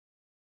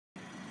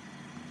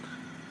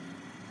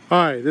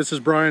Hi, this is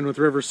Brian with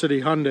River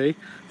City Hyundai.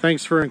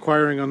 Thanks for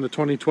inquiring on the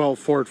 2012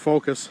 Ford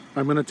Focus.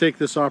 I'm going to take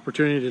this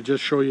opportunity to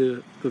just show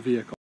you the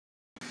vehicle.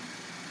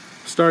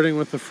 Starting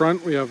with the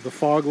front, we have the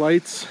fog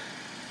lights.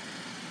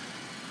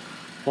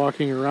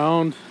 Walking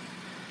around,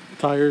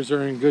 tires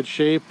are in good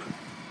shape.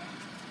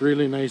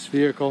 Really nice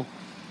vehicle.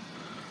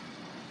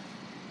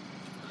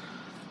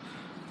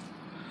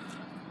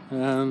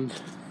 And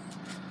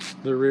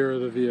the rear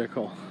of the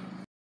vehicle.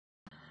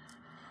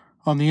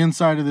 On the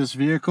inside of this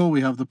vehicle,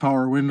 we have the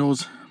power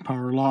windows,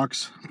 power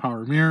locks,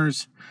 power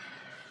mirrors,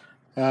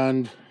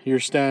 and your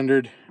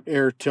standard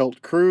air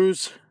tilt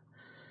cruise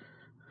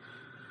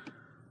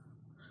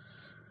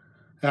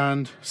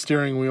and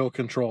steering wheel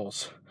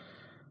controls.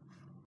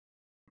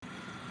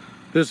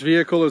 This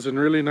vehicle is in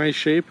really nice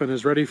shape and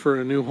is ready for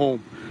a new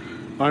home.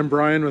 I'm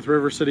Brian with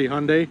River City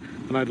Hyundai,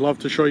 and I'd love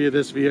to show you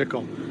this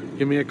vehicle.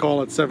 Give me a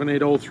call at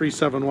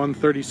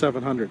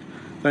 780-371-3700.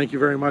 Thank you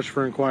very much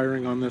for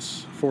inquiring on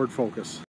this Ford Focus.